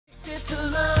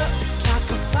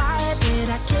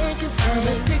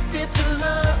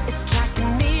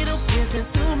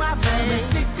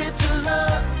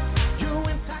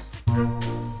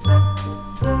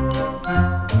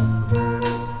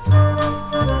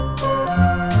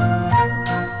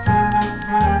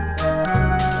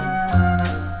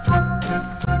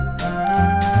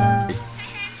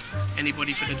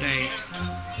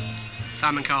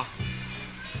Diamond car.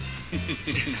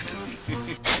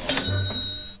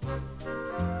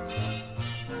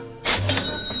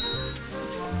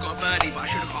 Got a birdie, but I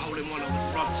should have got a hole in one. I was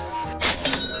robbed.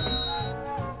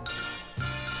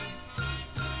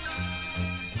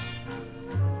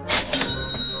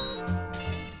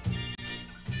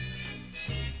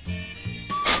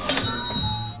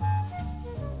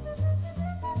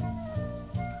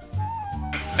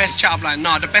 Best chat-up line?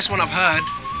 No, the best one I've heard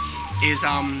is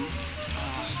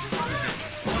what is it?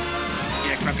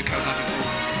 Yeah, grab your coat, love your ball.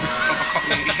 Proper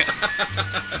cockney.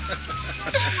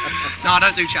 No, I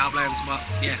don't do chat-up lines, but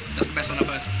yeah, that's the best one I've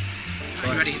heard.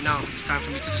 Are you ready? Now it's time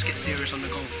for me to just get serious on the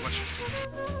golf. Watch.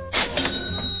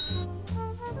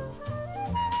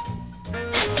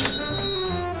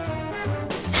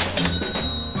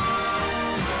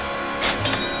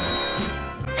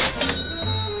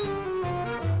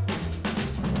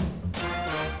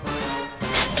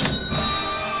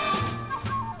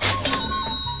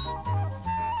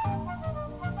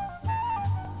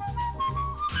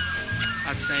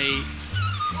 I'd say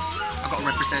I've got to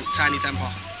represent Tiny Temper.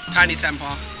 Tiny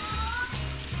Temper,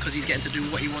 because he's getting to do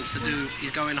what he wants to do.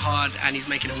 He's going hard and he's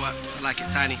making it work. So I like it.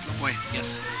 Tiny, my boy,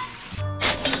 yes.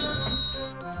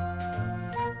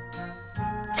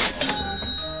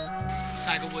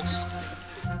 Tiger Woods.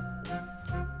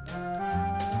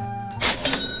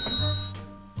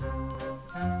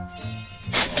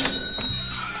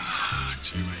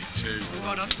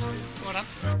 Well done, well done.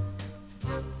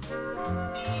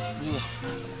 War.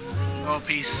 World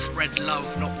peace, spread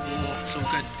love, not war. It's all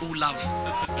good. All love.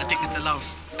 Addicted to love.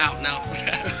 Out now.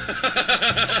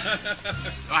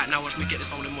 Alright, now watch me get this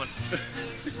hole in one.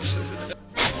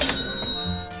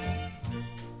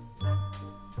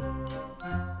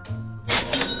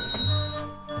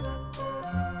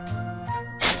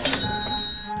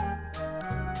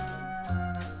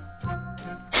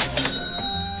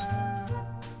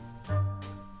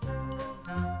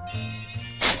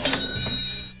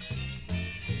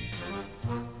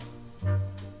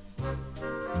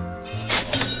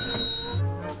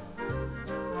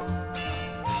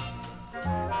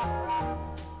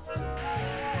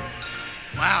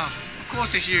 Wow, of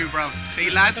course it's you, bruv.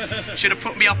 See, lads? Should have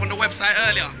put me up on the website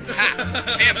earlier. Ha!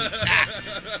 See him? Ha!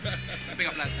 Big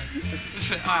up, lads.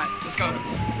 Alright, let's go.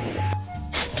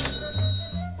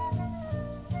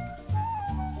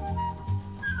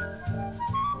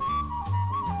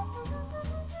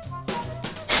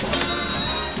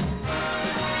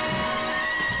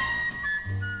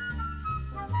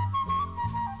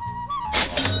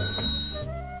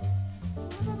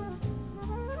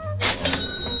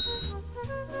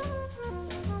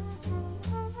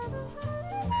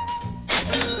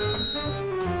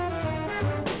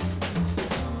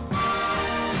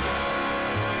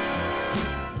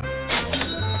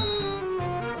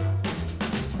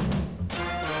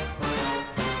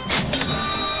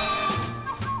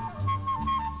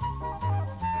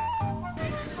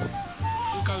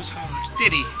 Goes hard.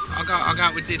 Diddy. I'll go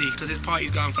out with Diddy because his party's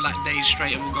going for like days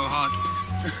straight and we'll go hard.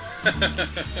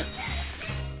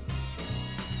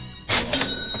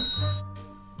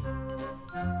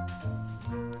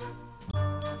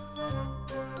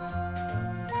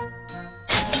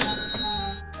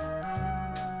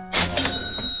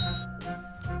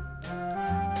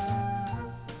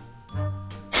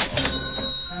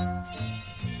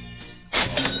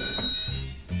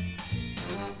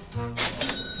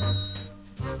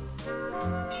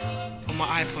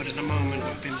 My iPod at the moment,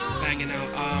 I've been banging out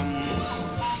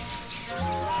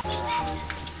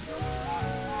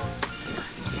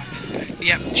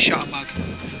yep, Shutterbug.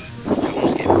 That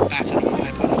one's getting battered on my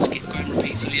iPod, I'll just keep going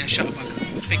repeat. So yeah,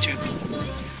 Shutterbug. Big tune.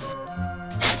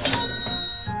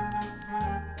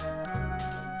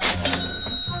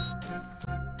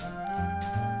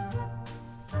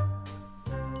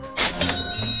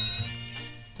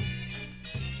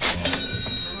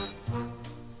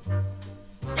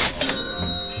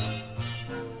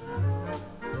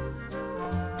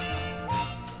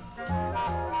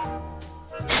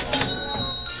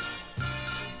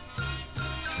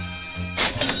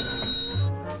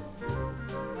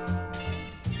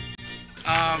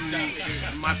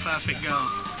 My perfect girl.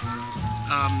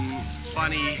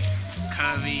 Funny,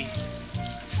 curvy,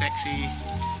 sexy,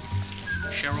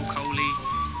 Cheryl Coley.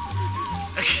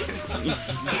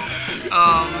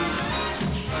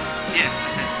 Yeah,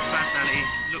 that's it. Personality.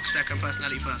 Look second,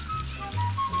 personality first.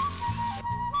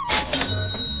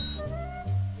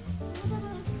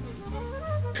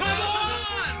 Come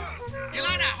on! You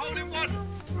like that? Hole in one.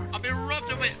 I've been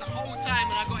robbed of it the whole time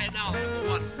and I got it now. Number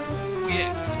one.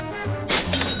 Yeah.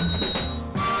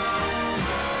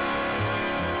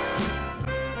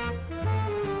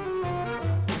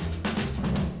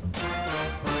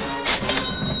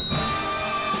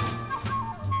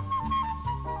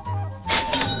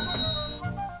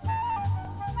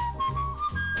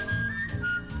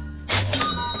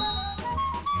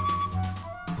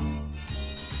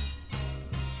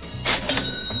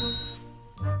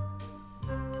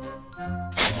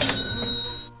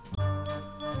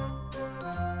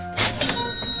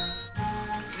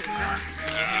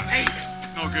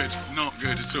 good. Not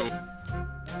good at all.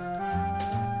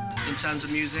 In terms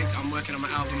of music, I'm working on my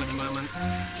album at the moment.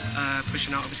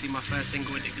 Pushing out obviously my first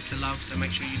single, Addicted to Love, so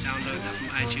make sure you download that from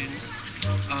iTunes.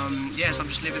 Yes, I'm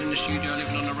just living in the studio,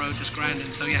 living on the road, just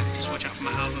grinding. So yeah, just watch out for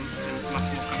my album and my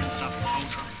forthcoming stuff,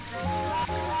 Ultra.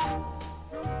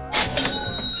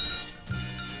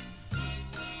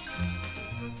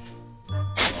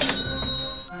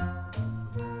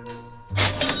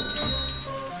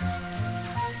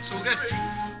 It's all good.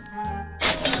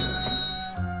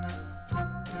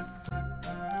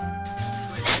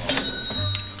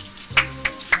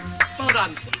 Well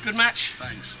done. Good match.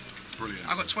 Thanks. Brilliant.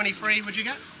 I got 23. What'd you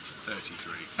get?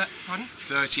 33. Pardon?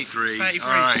 33. 33. All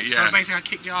right, yeah. So basically I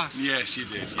kicked your ass. Yes, you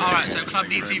did. Yeah, All right, so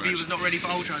Thank you very Clubdtv much. was not ready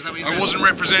for Ultra. Is that what you said? I wasn't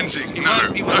representing. He No, I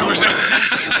was wasn't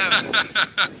representing.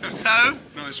 No. So,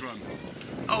 Nice one.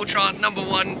 Ultra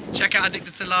 #1. Check out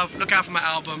Addicted to Love. Look out for my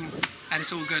album, and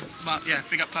it's all good. But yeah,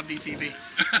 big up Clubdtv.